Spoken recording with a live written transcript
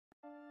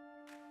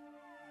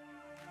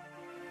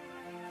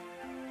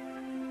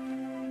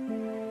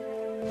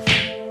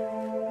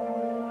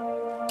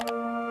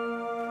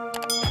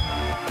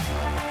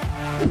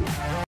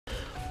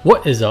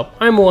What is up?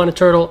 I'm Moana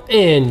Turtle,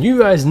 and you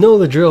guys know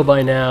the drill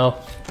by now.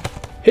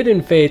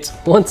 Hidden Fates,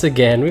 once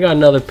again, we got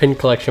another pin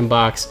collection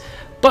box.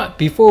 But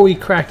before we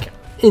crack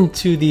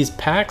into these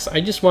packs,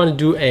 I just want to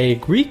do a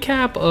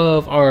recap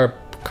of our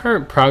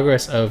current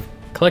progress of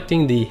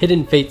collecting the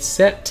Hidden Fates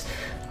set.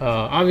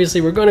 Obviously,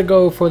 we're going to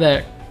go for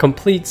that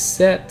complete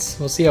set.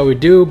 We'll see how we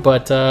do,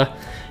 but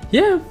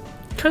yeah,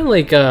 kind of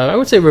like, I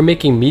would say we're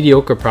making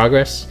mediocre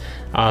progress.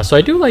 So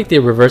I do like the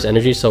reverse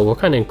energy, so we'll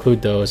kind of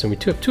include those. And we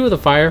have two of the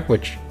fire,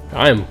 which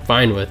I'm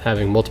fine with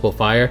having multiple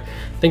fire.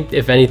 I think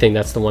if anything,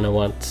 that's the one I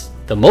want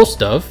the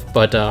most of,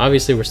 but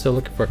obviously we're still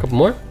looking for a couple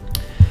more.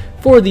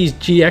 For these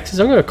GXs,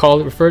 I'm going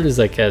to refer to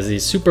as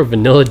these super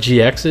vanilla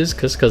GXs,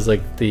 because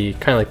like the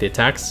kind of like the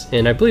attacks,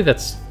 and I believe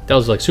that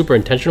was like super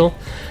intentional.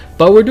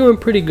 But we're doing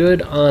pretty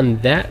good on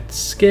that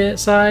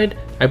side.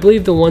 I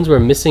believe the ones we're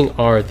missing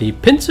are the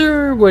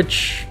Pinsir,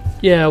 which,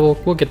 yeah,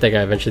 we'll get that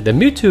guy eventually. The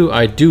Mewtwo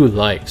I do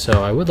like,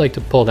 so I would like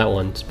to pull that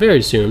one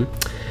very soon.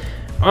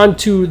 On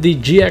to the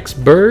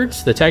GX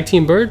birds, the tag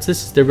team birds.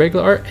 This is the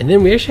regular art, and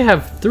then we actually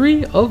have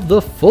 3 of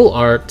the full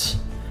art.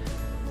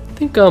 I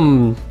think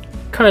I'm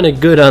kind of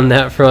good on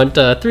that front.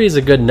 3 is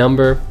a good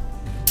number,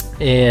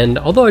 and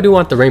although I do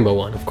want the rainbow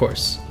one, of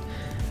course.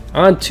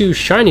 On to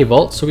shiny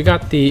vault. So we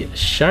got the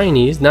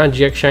shinies,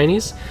 non-GX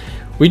shinies.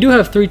 We do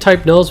have 3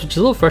 type nulls, which is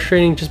a little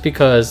frustrating just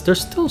because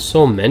there's still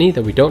so many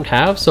that we don't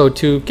have. So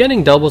to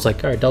getting doubles,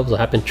 like, alright, doubles will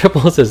happen.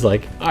 Triples is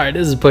like, alright,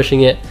 this is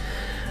pushing it.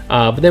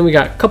 But then we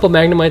got a couple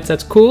Magnemites,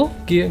 that's cool.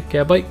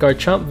 Gabite,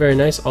 Garchomp, very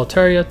nice.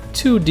 Altaria,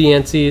 2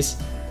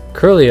 Diancies.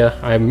 Curlia,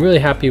 I'm really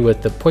happy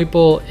with the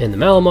Poipole and the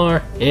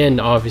Malamar.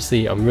 And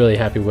obviously, I'm really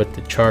happy with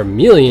the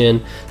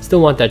Charmeleon.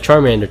 Still want that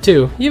Charmander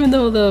too, even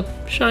though the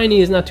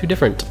shiny is not too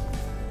different.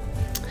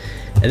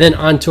 And then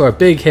on to our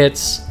big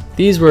hits.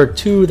 These were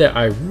 2 that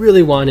I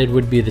really wanted,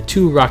 would be the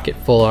 2 Rocket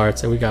full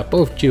arts, and we got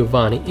both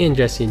Giovanni and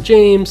Jesse and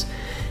James.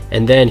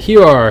 And then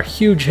here are our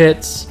huge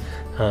hits.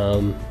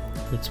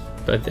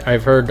 But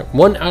I've heard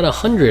 1 out of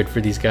 100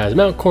 for these guys,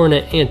 Mount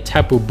Coronet and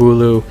Tapu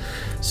Bulu.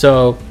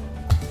 So,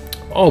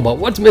 oh, but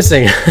what's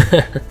missing?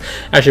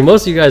 Actually,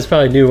 most of you guys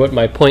probably knew what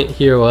my point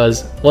here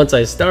was once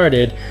I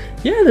started.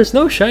 Yeah, there's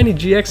no shiny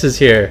GXs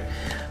here.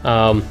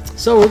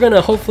 So we're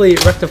gonna hopefully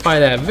rectify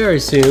that very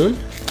soon.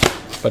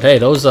 But hey,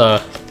 those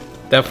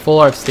that full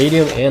art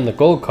stadium and the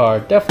gold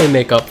card definitely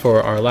make up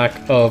for our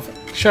lack of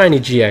shiny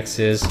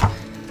GXs.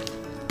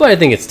 But I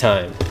think it's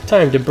time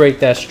to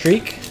break that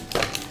streak.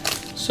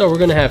 So we're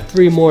gonna have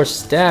 3 more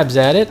stabs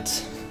at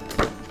it.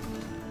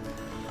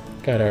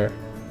 Got our,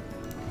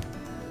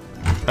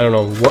 I don't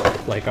know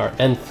what, like our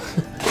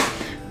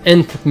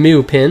nth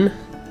Mew pin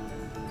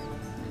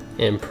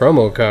and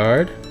promo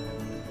card.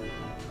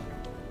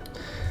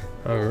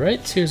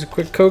 Alright, here's a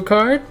quick code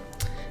card.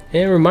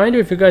 And a reminder,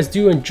 if you guys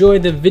do enjoy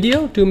the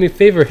video, do me a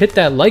favor, hit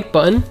that like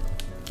button.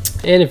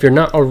 And if you're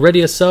not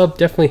already a sub,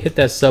 definitely hit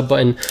that sub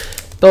button,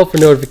 bell for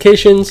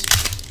notifications.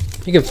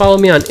 You can follow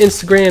me on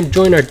Instagram,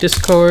 join our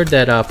Discord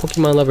that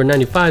Pokemon Lover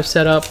 95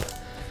 set up.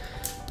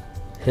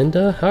 And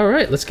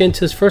alright, let's get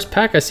into this first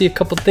pack. I see a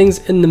couple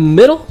things in the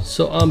middle,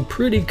 so I'm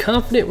pretty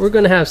confident we're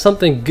going to have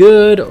something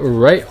good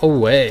right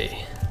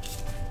away.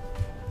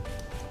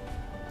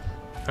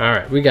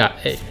 Alright, we got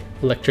a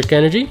Electric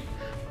Energy,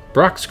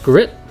 Brock's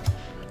Grit,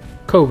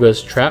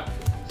 Koga's Trap,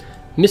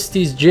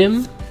 Misty's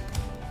Gym,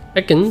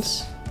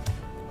 Ekans,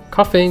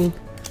 Coughing,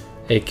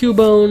 a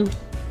Cubone,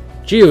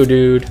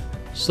 Geodude,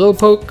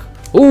 Slowpoke.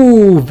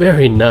 Ooh,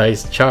 very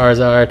nice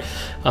Charizard.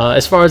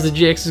 As far as the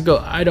GXs go,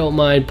 I don't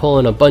mind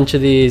pulling a bunch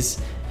of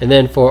these. And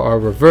then for our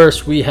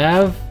reverse, we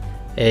have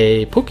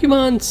a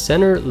Pokemon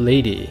Center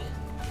Lady.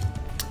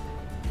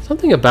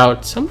 Something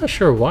about, I'm not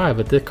sure why,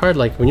 but the card,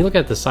 like when you look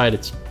at the side,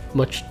 it's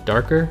much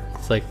darker.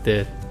 It's like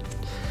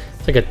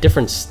a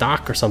different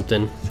stock or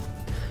something.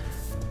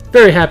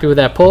 Very happy with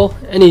that pull.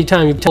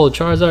 Anytime you pull a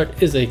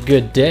Charizard is a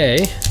good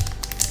day.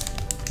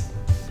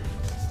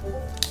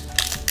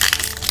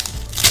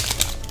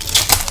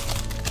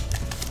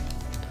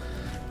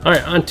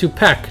 Alright, on to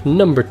pack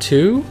number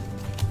 2.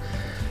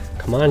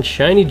 Come on,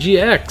 shiny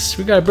GX.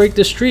 We gotta break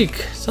the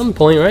streak some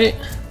point, right?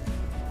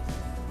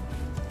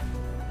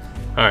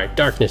 Alright,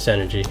 Darkness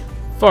Energy,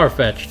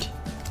 Farfetch'd,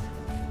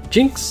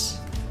 Jinx,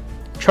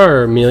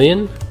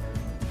 Charmeleon,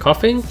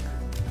 Coughing,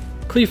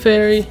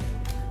 Clefairy,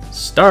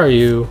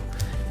 Staryu,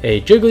 a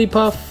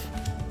Jigglypuff,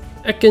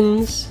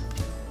 Ekans,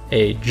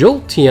 a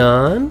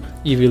Jolteon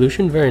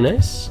Evolution, very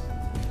nice.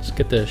 Let's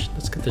get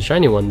the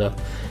shiny one though.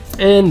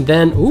 And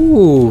then,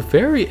 ooh,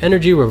 Fairy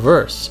Energy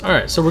Reverse.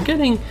 Alright, so we're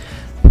getting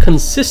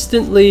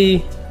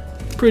consistently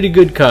pretty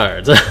good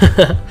cards.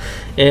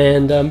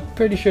 And I'm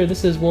pretty sure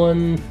this is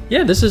one,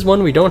 yeah, this is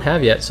one we don't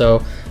have yet.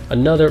 So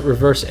another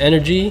Reverse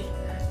Energy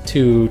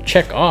to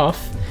check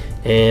off.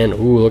 And,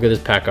 ooh, look at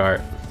this pack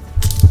art.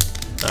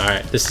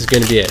 Alright, this is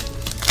going to be it.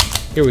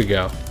 Here we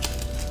go.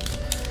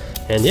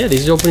 And yeah,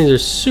 these openings are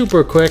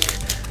super quick.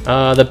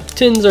 The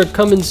tins are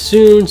coming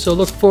soon, so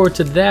look forward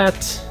to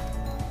that.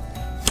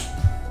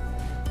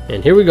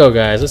 And here we go,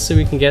 guys. Let's see if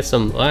we can get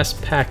some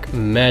last pack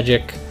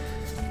magic.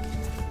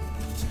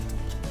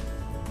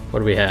 What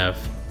do we have?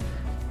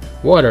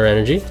 Water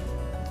Energy,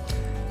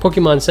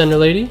 Pokemon Center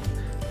Lady,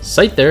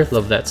 Scyther,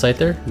 love that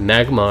Scyther,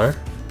 Magmar,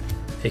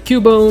 a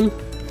Cubone,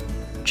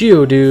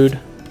 Geodude,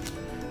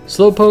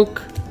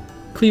 Slowpoke,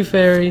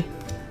 Clefairy,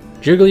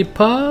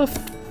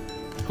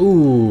 Jigglypuff,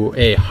 ooh,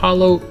 a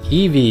Holo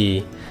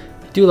Eevee.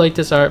 I do like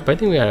this art, but I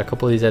think we got a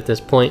couple of these at this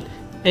point.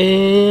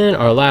 And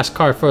our last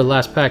card for the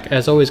last pack.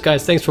 As always,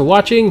 guys, thanks for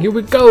watching. Here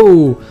we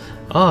go.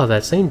 Ah,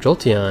 that same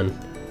Jolteon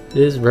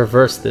is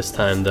reversed this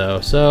time,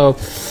 though. So,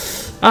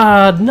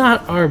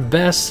 not our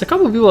best. A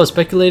couple of people have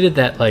speculated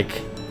that,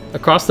 like,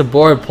 across the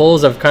board,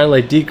 pulls have kind of,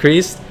 like,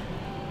 decreased.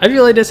 I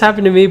feel like this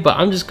happened to me, but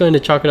I'm just going to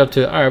chalk it up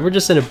to, all right, we're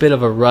just in a bit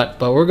of a rut,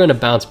 but we're going to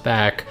bounce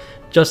back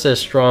just as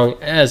strong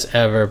as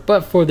ever.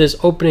 But for this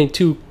opening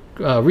 2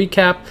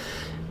 recap,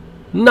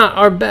 not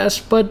our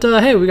best, but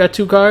hey, we got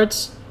 2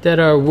 cards that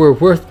were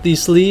worth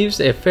these sleeves,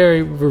 a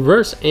Fairy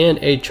Reverse and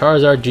a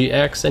Charizard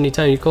GX.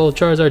 Anytime you call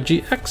Charizard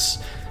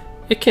GX,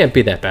 it can't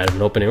be that bad of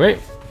an opening, right?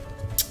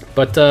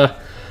 But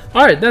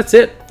alright, that's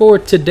it for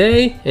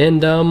today,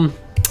 and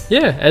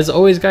yeah, as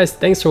always, guys,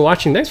 thanks for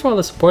watching. Thanks for all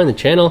the support on the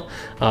channel.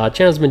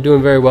 Channel's been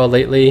doing very well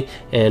lately,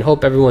 and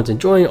hope everyone's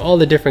enjoying all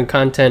the different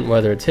content,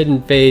 whether it's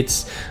Hidden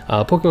Fates,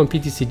 Pokemon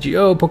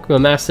PTCGO,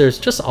 Pokemon Masters,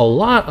 just a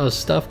lot of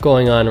stuff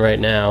going on right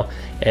now.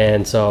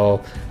 And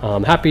so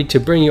I'm happy to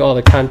bring you all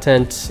the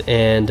content,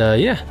 and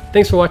yeah,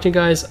 thanks for watching,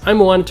 guys. I'm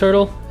Moana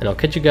Turtle, and I'll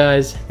catch you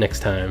guys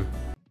next time.